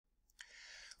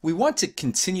We want to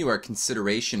continue our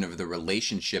consideration of the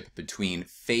relationship between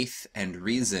faith and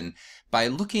reason by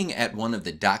looking at one of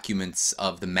the documents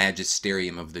of the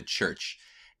magisterium of the Church.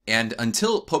 And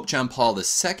until Pope John Paul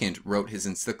II wrote his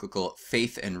encyclical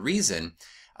Faith and Reason,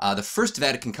 the First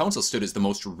Vatican Council stood as the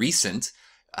most recent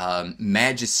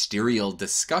magisterial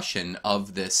discussion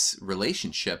of this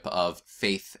relationship of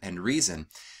faith and reason.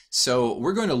 So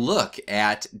we're going to look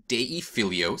at Dei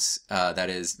Filios, that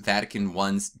is Vatican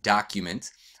I's document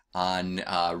on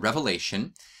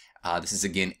Revelation. This is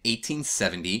again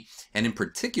 1870, and in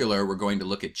particular we're going to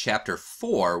look at chapter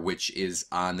 4, which is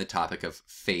on the topic of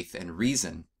faith and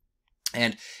reason.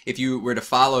 And if you were to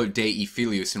follow Dei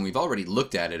Filius, and we've already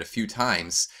looked at it a few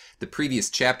times, the previous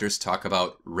chapters talk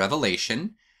about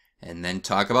revelation, and then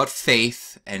talk about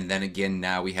faith, and then again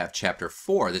now we have chapter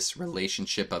 4, this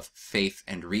relationship of faith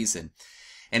and reason.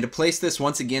 And to place this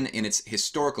once again in its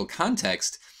historical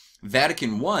context,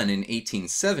 Vatican I in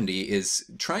 1870 is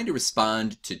trying to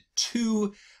respond to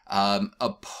two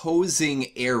opposing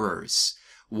errors.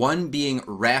 One being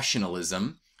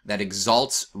rationalism, that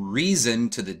exalts reason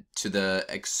to the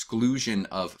exclusion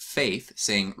of faith,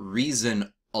 saying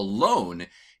reason alone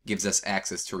gives us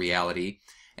access to reality.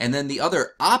 And then the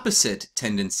other opposite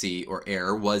tendency or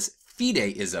error was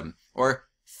fideism, or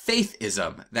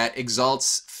faithism, that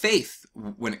exalts faith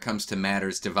when it comes to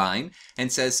matters divine,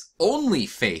 and says only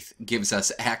faith gives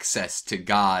us access to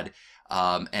God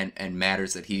and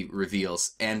matters that he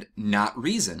reveals, and not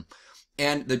reason.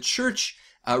 And the Church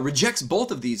rejects both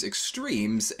of these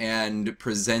extremes and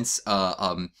presents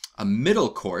a middle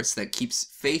course that keeps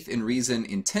faith and reason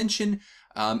in tension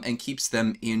and keeps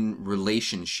them in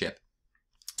relationship.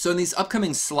 So in these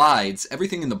upcoming slides,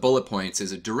 everything in the bullet points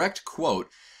is a direct quote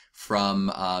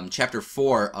from chapter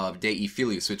 4 of Dei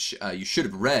Filius, which you should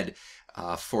have read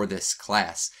for this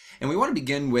class. And we want to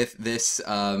begin with this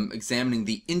examining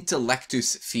the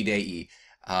intellectus fidei.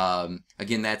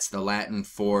 Again, that's the Latin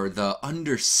for the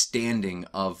understanding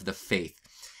of the faith.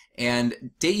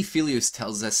 And Dei Filius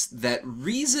tells us that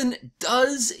reason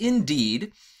does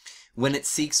indeed, when it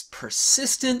seeks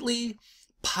persistently,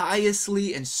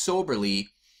 piously, and soberly,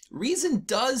 reason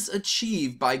does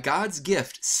achieve by God's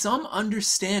gift some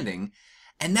understanding,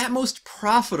 and that most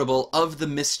profitable of the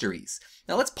mysteries.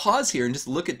 Now let's pause here and just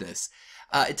look at this.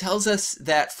 It tells us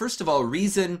that, first of all,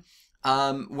 reason,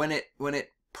 when it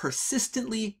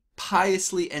persistently,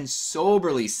 piously, and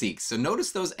soberly seeks. So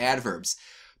notice those adverbs.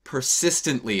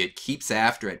 Persistently, it keeps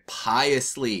after it.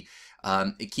 Piously,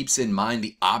 it keeps in mind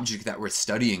the object that we're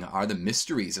studying are the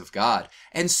mysteries of God.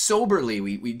 And soberly,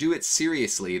 we do it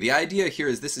seriously. The idea here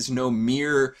is this is no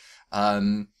mere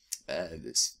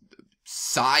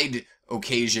side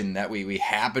occasion that we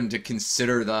happen to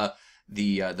consider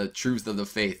the truths of the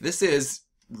faith. This is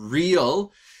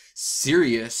real,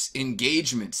 serious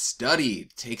engagement, study.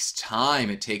 It takes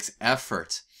time, it takes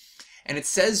effort. And it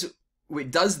says it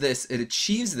does this, it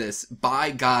achieves this by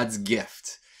God's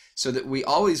gift. So that we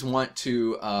always want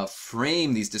to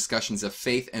frame these discussions of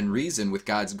faith and reason with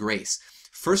God's grace.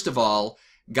 First of all,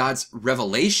 God's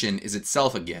revelation is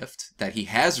itself a gift, that he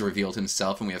has revealed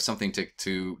himself and we have something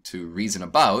to reason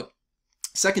about.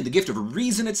 Second, the gift of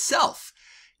reason itself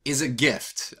is a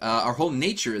gift. Our whole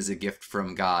nature is a gift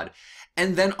from God.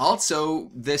 And then also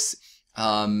this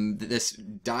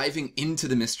diving into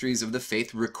the mysteries of the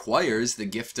faith requires the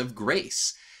gift of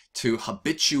grace, to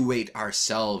habituate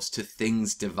ourselves to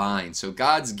things divine. So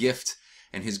God's gift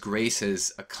and his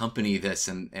graces accompany this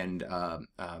and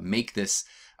make this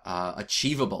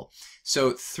achievable.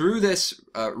 So through this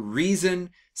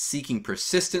reason, seeking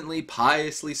persistently,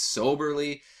 piously,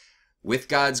 soberly, with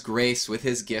God's grace, with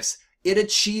his gifts, it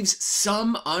achieves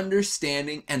some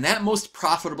understanding, and that most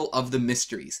profitable of the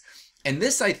mysteries. And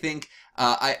this, I think,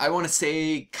 I want to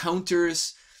say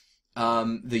counters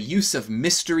the use of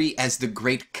mystery as the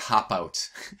great cop-out.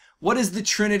 What is the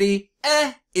Trinity?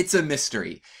 It's a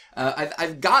mystery.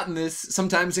 I've gotten this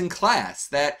sometimes in class,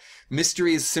 that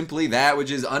mystery is simply that which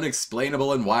is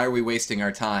unexplainable, and why are we wasting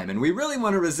our time? And we really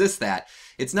want to resist that.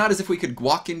 It's not as if we could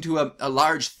walk into a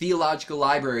large theological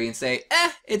library and say,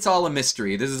 it's all a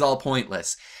mystery, this is all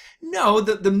pointless. No,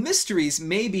 the mysteries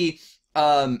may be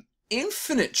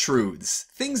infinite truths,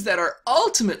 things that are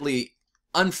ultimately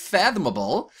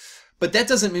unfathomable, but that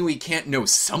doesn't mean we can't know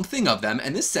something of them.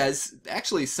 And this says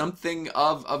actually something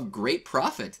of great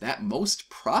profit, that most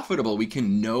profitable we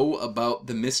can know about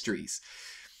the mysteries.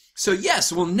 So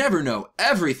yes, we'll never know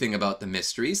everything about the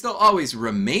mysteries. They'll always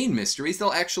remain mysteries.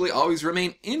 They'll actually always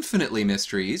remain infinitely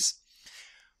mysteries.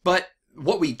 But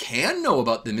what we can know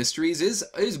about the mysteries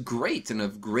is great and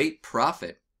of great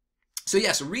profit. So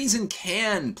yes, reason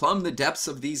can plumb the depths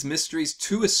of these mysteries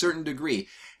to a certain degree.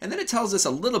 And then it tells us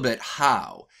a little bit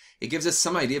how. It gives us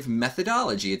some idea of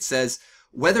methodology. It says,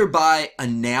 whether by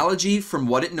analogy from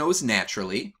what it knows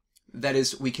naturally, that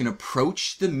is, we can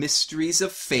approach the mysteries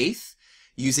of faith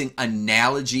using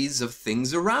analogies of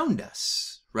things around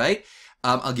us, right?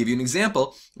 I'll give you an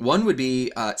example. One would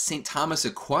be St. Thomas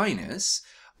Aquinas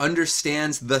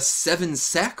understands the 7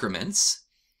 sacraments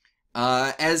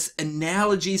as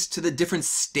analogies to the different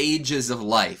stages of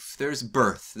life. There's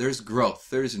birth, there's growth,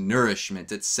 there's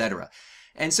nourishment, etc.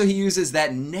 And so he uses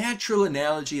that natural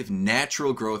analogy of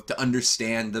natural growth to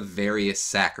understand the various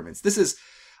sacraments. This is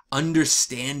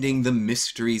understanding the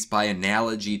mysteries by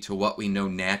analogy to what we know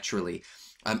naturally.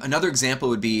 Another example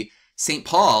would be St.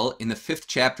 Paul, in the 5th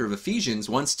chapter of Ephesians,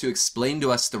 wants to explain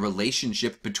to us the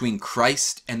relationship between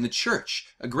Christ and the church.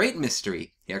 A great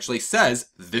mystery. He actually says,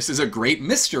 this is a great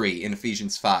mystery in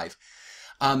Ephesians 5.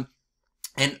 And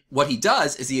what he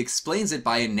does is he explains it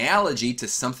by analogy to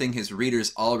something his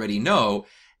readers already know,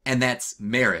 and that's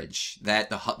marriage. That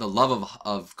the love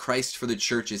of Christ for the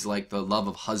church is like the love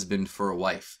of husband for a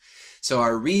wife. So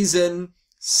our reason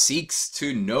seeks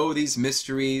to know these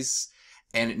mysteries,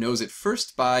 and it knows it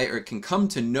first by, or it can come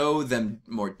to know them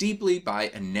more deeply by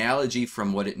analogy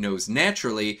from what it knows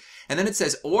naturally. And then it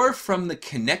says, or from the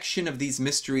connection of these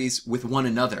mysteries with one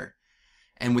another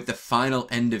and with the final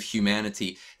end of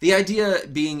humanity. The idea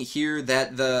being here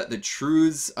that the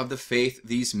truths of the faith,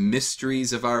 these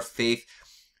mysteries of our faith,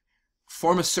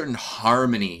 form a certain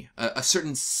harmony, a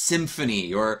certain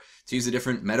symphony, or to use a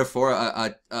different metaphor,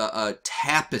 a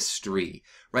tapestry,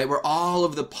 right? Where all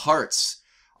of the parts,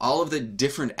 all of the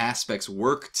different aspects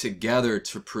work together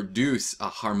to produce a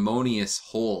harmonious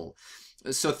whole.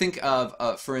 So think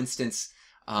of, for instance,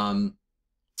 of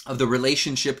the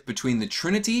relationship between the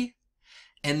Trinity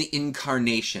and the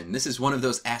Incarnation. This is one of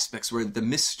those aspects where the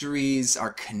mysteries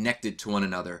are connected to one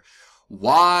another.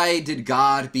 Why did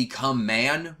God become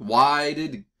man? Why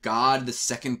did God, the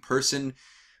second person,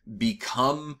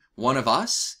 become one of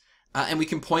us? And we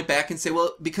can point back and say,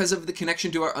 well, because of the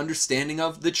connection to our understanding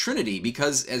of the Trinity,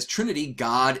 because as Trinity,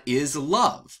 God is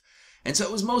love. And so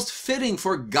it was most fitting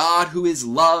for God, who is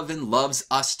love and loves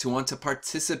us, to want to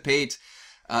participate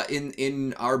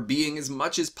in our being as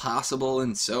much as possible.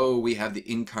 And so we have the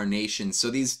Incarnation. So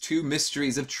these two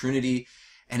mysteries of Trinity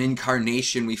and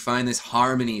Incarnation, we find this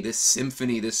harmony, this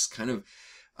symphony, this kind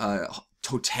of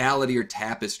totality or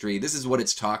tapestry. This is what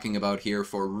it's talking about here,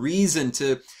 for reason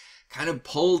to kind of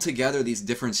pull together these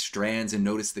different strands and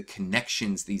notice the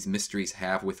connections these mysteries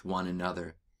have with one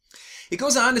another. It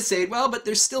goes on to say, well, but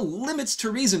there's still limits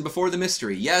to reason before the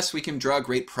mystery. Yes, we can draw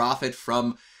great profit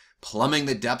from plumbing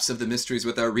the depths of the mysteries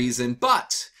with our reason,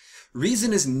 but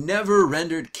reason is never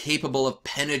rendered capable of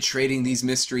penetrating these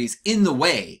mysteries in the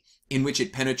way in which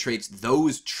it penetrates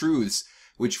those truths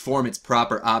which form its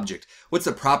proper object. What's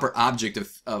the proper object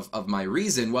of my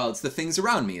reason? Well, it's the things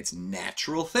around me. It's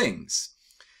natural things.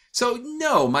 So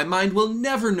no, my mind will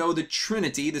never know the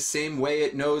Trinity the same way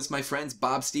it knows my friends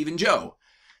Bob, Steve, and Joe.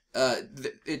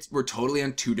 We're totally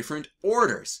on 2 different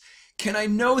orders. Can I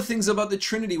know things about the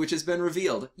Trinity which has been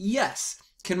revealed? Yes.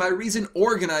 Can my reason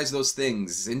organize those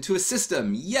things into a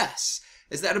system? Yes.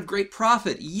 Is that of great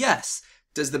profit? Yes.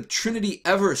 Does the Trinity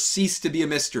ever cease to be a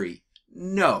mystery?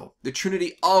 No. The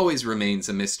Trinity always remains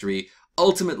a mystery,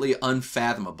 ultimately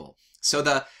unfathomable. So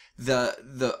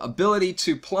the ability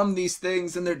to plumb these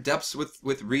things and their depths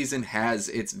with reason has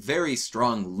its very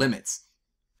strong limits.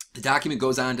 The document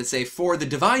goes on to say, for the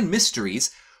divine mysteries,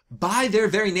 by their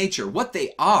very nature, what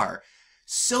they are,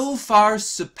 so far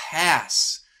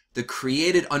surpass the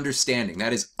created understanding,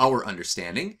 that is our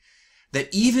understanding,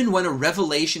 that even when a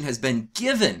revelation has been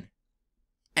given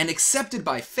and accepted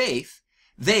by faith,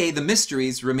 they, the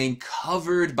mysteries, remain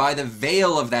covered by the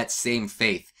veil of that same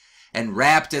faith, and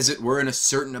wrapped, as it were, in a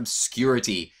certain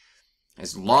obscurity.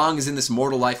 As long as in this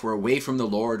mortal life we're away from the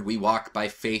Lord, we walk by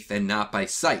faith and not by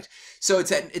sight. So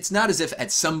it's not as if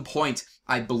at some point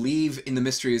I believe in the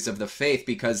mysteries of the faith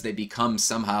because they become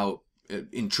somehow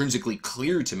intrinsically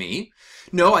clear to me.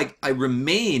 No, I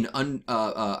remain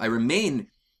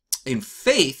in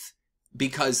faith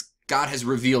because God has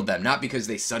revealed them, not because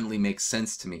they suddenly make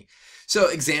sense to me. So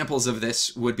examples of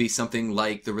this would be something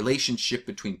like the relationship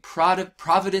between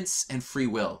providence and free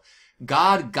will.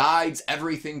 God guides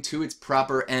everything to its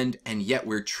proper end, and yet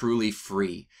we're truly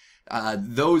free.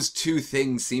 Those two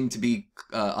things seem to be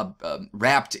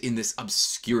wrapped in this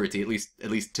obscurity, at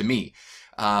least to me,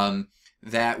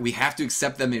 that we have to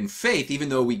accept them in faith, even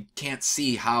though we can't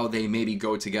see how they maybe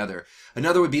go together.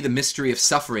 Another would be the mystery of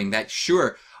suffering, that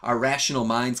sure, our rational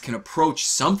minds can approach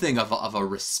something of a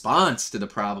response to the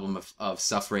problem of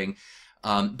suffering.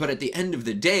 But at the end of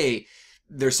the day,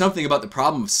 there's something about the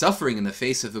problem of suffering in the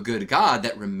face of a good God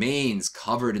that remains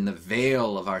covered in the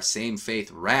veil of our same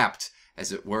faith, wrapped,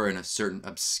 as it were, in a certain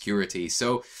obscurity.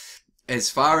 So as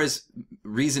far as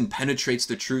reason penetrates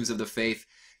the truths of the faith,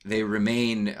 they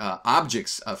remain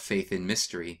objects of faith in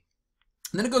mystery.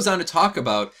 And then it goes on to talk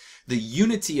about the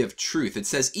unity of truth. It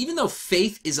says, even though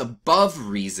faith is above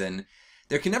reason,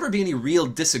 there can never be any real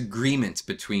disagreement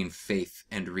between faith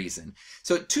and reason.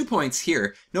 So 2 points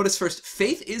here. Notice first,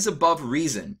 faith is above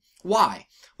reason. Why?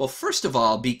 Well, first of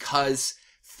all, because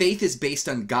faith is based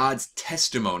on God's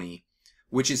testimony,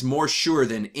 which is more sure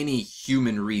than any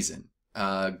human reason.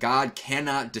 God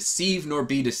cannot deceive nor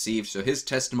be deceived, so his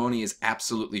testimony is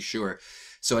absolutely sure.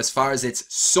 So as far as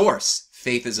its source,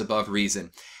 faith is above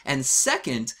reason. And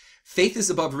second, faith is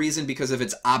above reason because of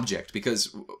its object, because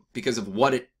of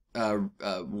what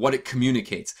it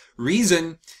communicates.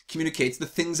 Reason communicates the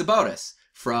things about us,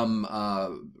 from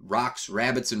rocks,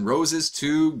 rabbits, and roses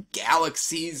to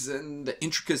galaxies and the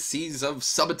intricacies of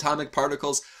subatomic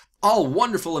particles. All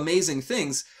wonderful, amazing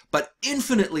things, but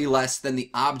infinitely less than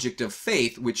the object of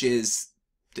faith, which is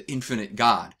the infinite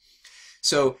God.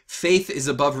 So faith is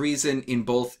above reason in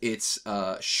both its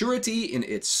surety, in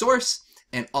its source,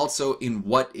 and also in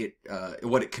what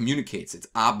it communicates, its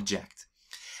object.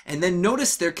 And then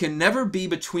notice there can never be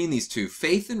between these two,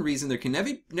 faith and reason, there can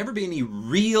never be any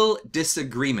real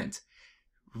disagreement.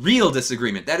 Real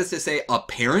disagreement. That is to say,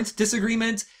 apparent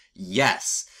disagreement?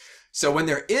 Yes. So when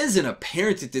there is an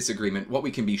apparent disagreement, what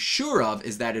we can be sure of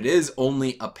is that it is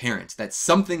only apparent, that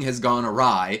something has gone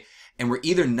awry, and we're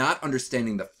either not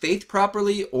understanding the faith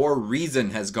properly or reason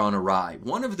has gone awry.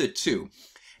 One of the two.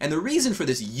 And the reason for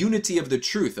this unity of the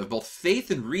truth of both faith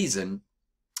and reason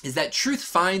is that truth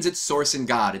finds its source in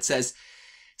God. It says,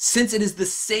 since it is the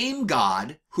same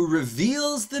God who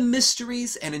reveals the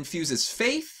mysteries and infuses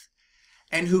faith,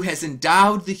 and who has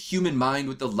endowed the human mind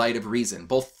with the light of reason.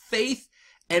 Both faith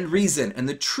and reason, and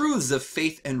the truths of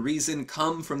faith and reason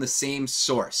come from the same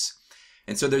source.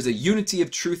 And so there's a unity of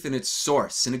truth in its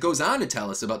source. And it goes on to tell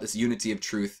us about this unity of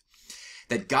truth,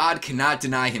 that God cannot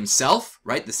deny himself,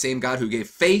 right? The same God who gave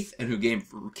faith and who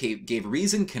gave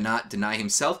reason cannot deny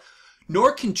himself,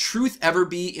 nor can truth ever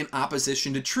be in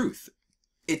opposition to truth.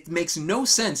 It makes no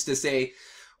sense to say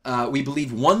we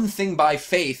believe one thing by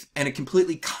faith and a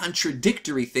completely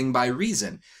contradictory thing by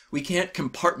reason. We can't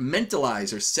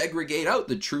compartmentalize or segregate out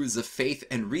the truths of faith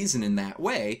and reason in that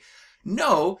way.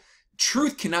 No,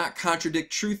 truth cannot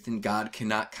contradict truth, and God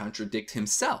cannot contradict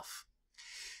himself.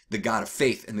 The God of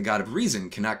faith and the God of reason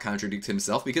cannot contradict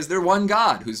himself because they're one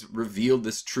God who's revealed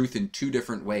this truth in two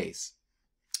different ways.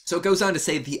 So it goes on to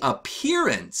say the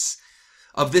appearance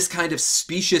of this kind of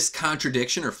specious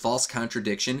contradiction or false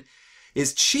contradiction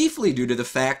is chiefly due to the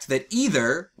fact that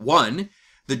either, one,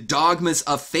 the dogmas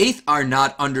of faith are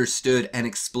not understood and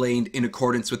explained in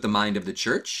accordance with the mind of the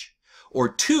church, or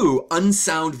two,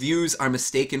 unsound views are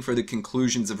mistaken for the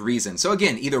conclusions of reason. So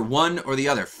again, either one or the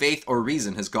other, faith or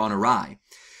reason, has gone awry.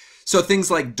 So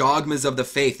things like dogmas of the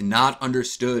faith not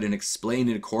understood and explained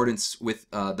in accordance with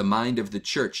the mind of the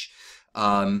church.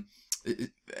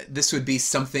 This would be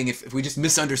something if we just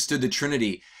misunderstood the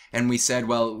Trinity and we said,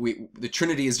 well, the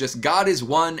Trinity is just God is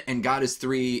one and God is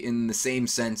three in the same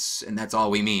sense, and that's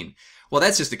all we mean. Well,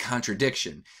 that's just a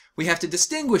contradiction. We have to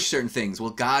distinguish certain things. Well,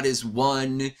 God is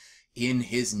one in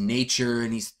his nature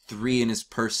and he's three in his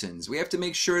persons. We have to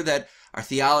make sure that our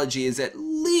theology is at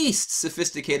least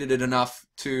sophisticated enough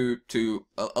to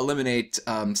eliminate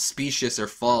specious or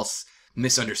false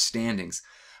misunderstandings.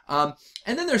 And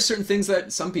then there's certain things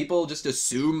that some people just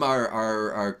assume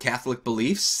are Catholic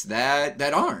beliefs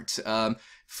that aren't.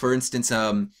 For instance,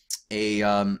 an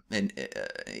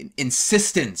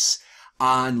insistence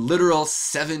on literal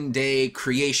 7-day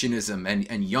creationism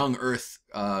and young earth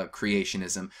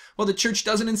creationism. Well, the church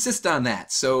doesn't insist on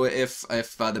that. So if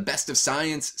the best of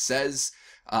science says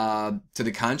to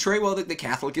the contrary, well, the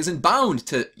Catholic isn't bound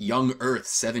to young earth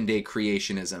 7-day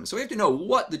creationism. So we have to know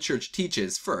what the church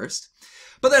teaches first.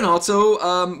 But then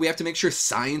also, we have to make sure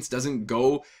science doesn't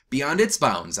go beyond its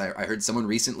bounds. I heard someone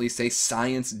recently say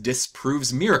science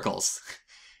disproves miracles.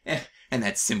 And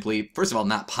that's simply, first of all,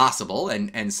 not possible,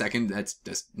 and second, that's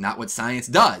just not what science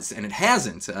does, and it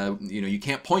hasn't. You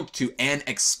can't point to an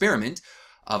experiment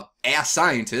of a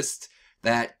scientist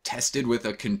that tested with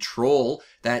a control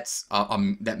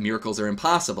that miracles are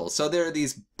impossible. So there are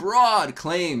these broad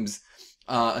claims,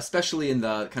 especially in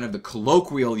the kind of the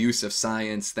colloquial use of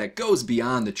science, that goes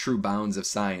beyond the true bounds of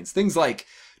science. Things like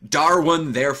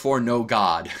Darwin, therefore no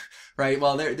God, right?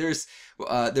 Well,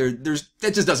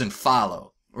 that just doesn't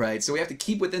follow, right? So we have to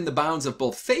keep within the bounds of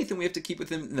both faith, and we have to keep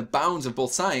within the bounds of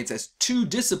both science as two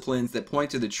disciplines that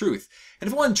point to the truth. And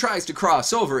if one tries to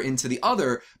cross over into the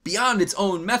other beyond its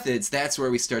own methods, that's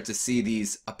where we start to see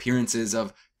these appearances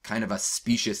of kind of a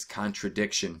specious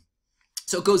contradiction.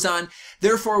 So it goes on,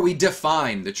 therefore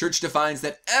the church defines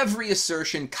that every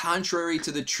assertion contrary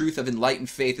to the truth of enlightened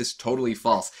faith is totally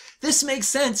false. This makes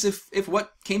sense if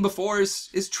what came before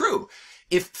is true.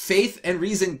 If faith and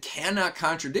reason cannot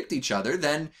contradict each other,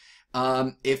 then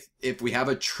if we have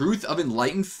a truth of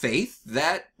enlightened faith,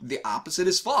 that the opposite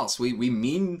is false. We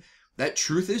mean that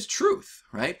truth is truth,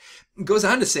 right? It goes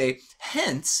on to say,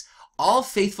 hence, all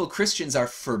faithful Christians are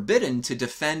forbidden to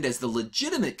defend as the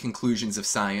legitimate conclusions of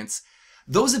science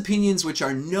those opinions which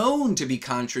are known to be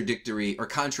contradictory or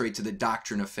contrary to the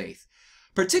doctrine of faith,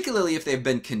 particularly if they've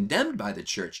been condemned by the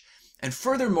church. And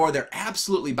furthermore, they're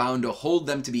absolutely bound to hold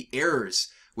them to be errors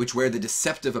which wear the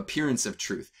deceptive appearance of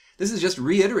truth. This is just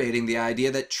reiterating the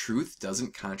idea that truth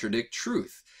doesn't contradict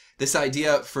truth. This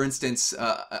idea, for instance,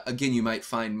 again, you might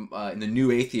find in the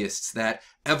New Atheists that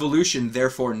evolution,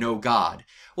 therefore no God.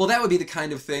 Well, that would be the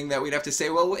kind of thing that we'd have to say,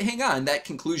 well, hang on, that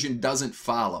conclusion doesn't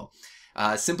follow.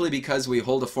 Simply because we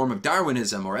hold a form of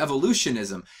Darwinism or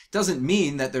evolutionism doesn't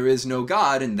mean that there is no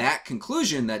God, and that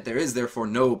conclusion that there is therefore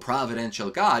no providential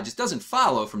God just doesn't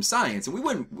follow from science.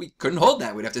 And we couldn't hold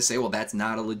that. We'd have to say, well, that's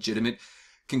not a legitimate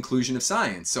conclusion of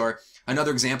science. Or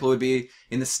another example would be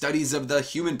in the studies of the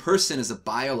human person as a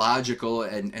biological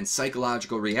and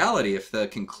psychological reality. If the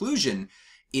conclusion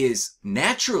is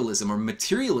naturalism or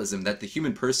materialism, that the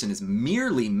human person is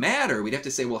merely matter, we'd have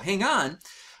to say, well, hang on.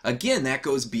 Again, that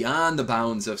goes beyond the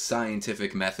bounds of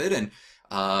scientific method, and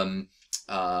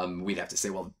we'd have to say,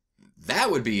 well,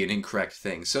 that would be an incorrect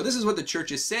thing. So this is what the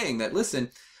church is saying, that listen,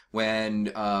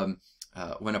 when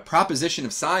a proposition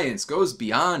of science goes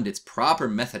beyond its proper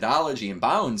methodology and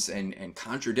bounds and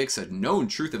contradicts a known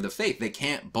truth of the faith, they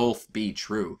can't both be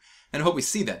true. And I hope we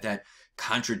see that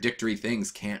contradictory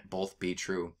things can't both be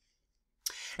true.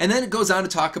 And then it goes on to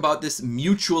talk about this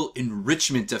mutual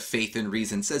enrichment of faith and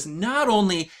reason. It says not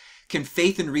only can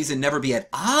faith and reason never be at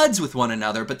odds with one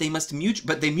another, but they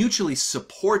mutually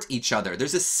support each other.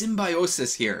 There's a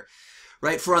symbiosis here,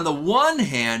 right? For on the one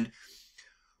hand,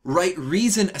 right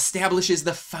reason establishes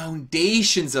the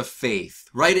foundations of faith,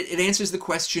 right? It answers the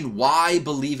question, why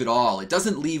believe at all? It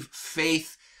doesn't leave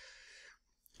faith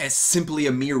as simply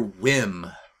a mere whim,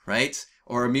 right?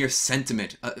 Or a mere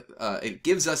sentiment. It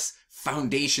gives us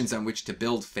foundations on which to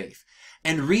build faith.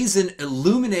 And reason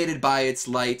illuminated by its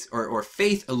light, or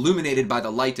faith illuminated by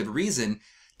the light of reason,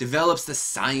 develops the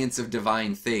science of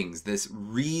divine things. This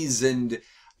reasoned,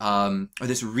 or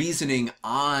this reasoning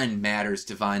on matters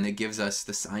divine that gives us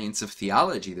the science of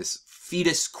theology, this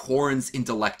fides quorens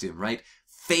intellectum, right?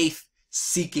 Faith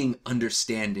seeking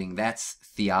understanding, that's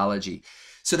theology.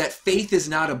 So that faith is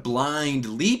not a blind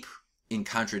leap in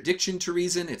contradiction to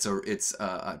reason. It's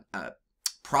a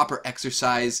proper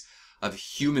exercise of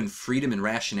human freedom and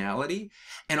rationality,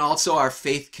 and also our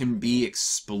faith can be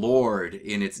explored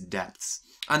in its depths.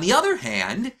 On the other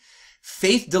hand,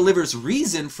 faith delivers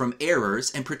reason from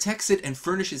errors and protects it and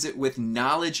furnishes it with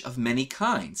knowledge of many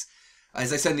kinds.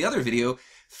 As I said in the other video,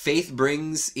 faith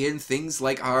brings in things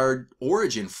like our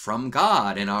origin from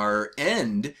God and our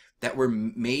end, that we're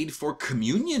made for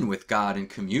communion with God and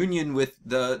communion with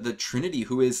the Trinity,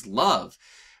 who is love.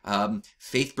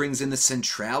 Faith brings in the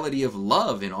centrality of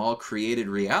love in all created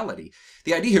reality.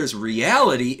 The idea here is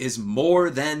reality is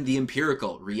more than the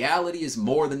empirical. Reality is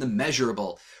more than the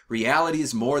measurable. Reality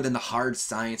is more than the hard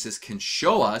sciences can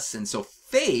show us. And so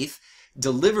faith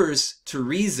delivers to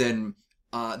reason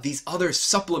these other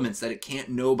supplements that it can't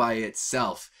know by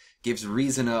itself. Gives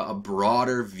reason a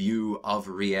broader view of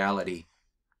reality.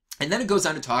 And then it goes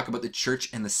on to talk about the church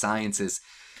and the sciences.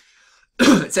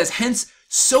 It says, hence,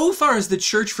 so far is the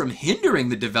church from hindering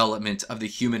the development of the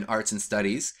human arts and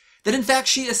studies, that in fact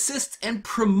she assists and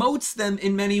promotes them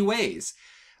in many ways.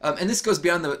 And this goes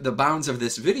beyond the bounds of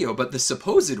this video, but the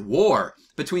supposed war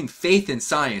between faith and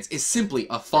science is simply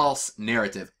a false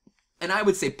narrative. And I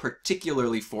would say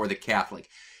particularly for the Catholic.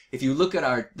 If you look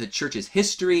at the church's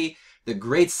history, the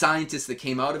great scientists that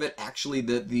came out of it, actually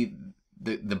the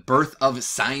birth of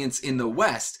science in the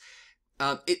West,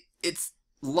 it's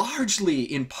largely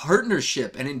in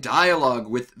partnership and in dialogue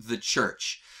with the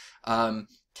church.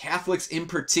 Catholics in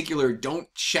particular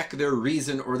don't check their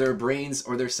reason or their brains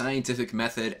or their scientific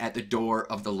method at the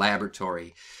door of the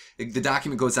laboratory. The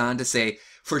document goes on to say,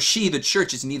 for she, the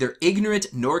church, is neither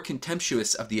ignorant nor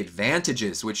contemptuous of the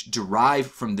advantages which derive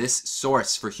from this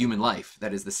source for human life,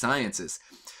 that is the sciences.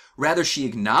 Rather, she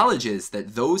acknowledges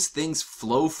that those things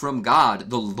flow from God,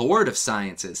 the Lord of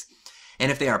sciences,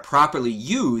 and if they are properly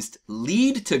used,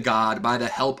 lead to God by the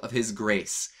help of his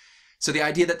grace. So the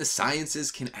idea that the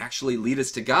sciences can actually lead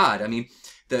us to God. I mean,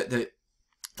 the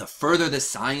further the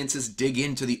sciences dig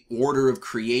into the order of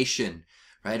creation,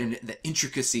 right, and the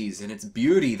intricacies and its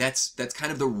beauty, that's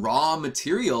kind of the raw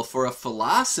material for a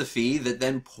philosophy that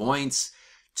then points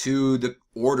to the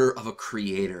order of a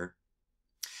creator.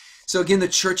 So again, the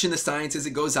church and the sciences,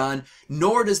 it goes on,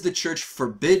 nor does the church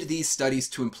forbid these studies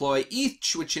to employ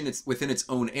each within its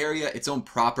own area, its own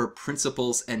proper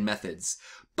principles and methods.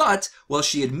 But while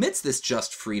she admits this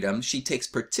just freedom, she takes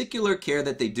particular care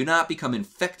that they do not become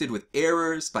infected with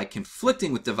errors by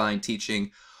conflicting with divine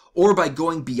teaching, or by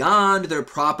going beyond their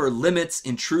proper limits,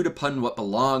 intrude upon what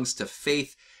belongs to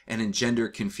faith and engender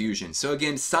confusion. So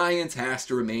again, science has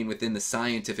to remain within the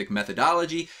scientific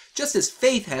methodology, just as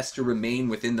faith has to remain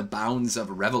within the bounds of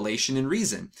revelation and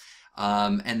reason.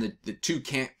 And the two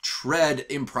can't tread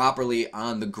improperly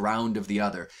on the ground of the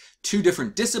other. Two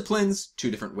different disciplines,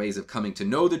 two different ways of coming to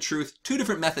know the truth, two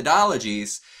different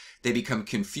methodologies. They become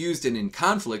confused and in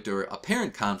conflict or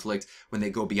apparent conflict when they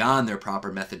go beyond their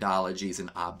proper methodologies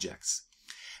and objects.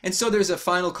 And so there's a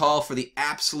final call for the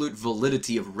absolute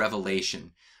validity of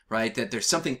revelation, right? That there's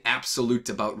something absolute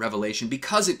about revelation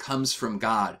because it comes from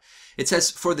God. It says,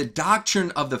 for the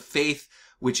doctrine of the faith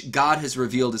which God has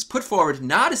revealed is put forward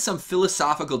not as some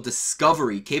philosophical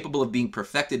discovery capable of being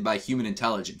perfected by human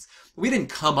intelligence. We didn't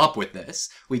come up with this.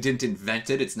 We didn't invent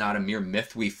it. It's not a mere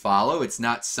myth we follow. It's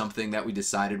not something that we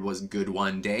decided was good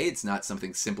one day. It's not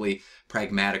something simply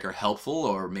pragmatic or helpful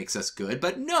or makes us good.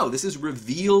 But no, this is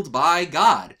revealed by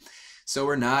God. So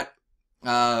we're not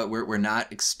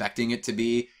expecting it to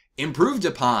be improved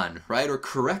upon, right, or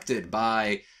corrected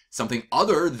by something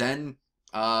other than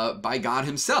by God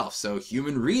himself. So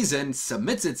human reason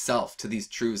submits itself to these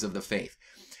truths of the faith.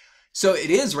 So it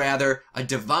is rather a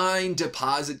divine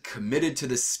deposit committed to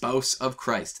the spouse of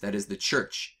Christ, that is the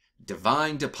church.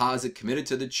 Divine deposit committed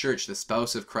to the church, the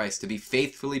spouse of Christ, to be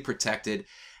faithfully protected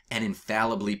and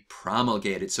infallibly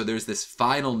promulgated. So there's this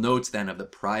final note then of the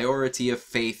priority of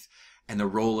faith and the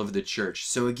role of the church.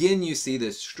 So again, you see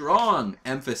this strong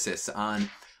emphasis on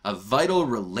a vital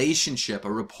relationship,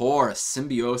 a rapport, a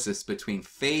symbiosis between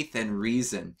faith and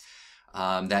reason,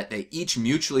 that they each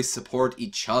mutually support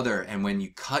each other. And when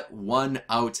you cut one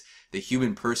out, the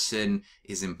human person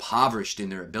is impoverished in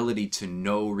their ability to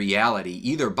know reality,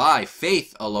 either by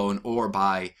faith alone or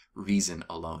by reason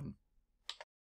alone.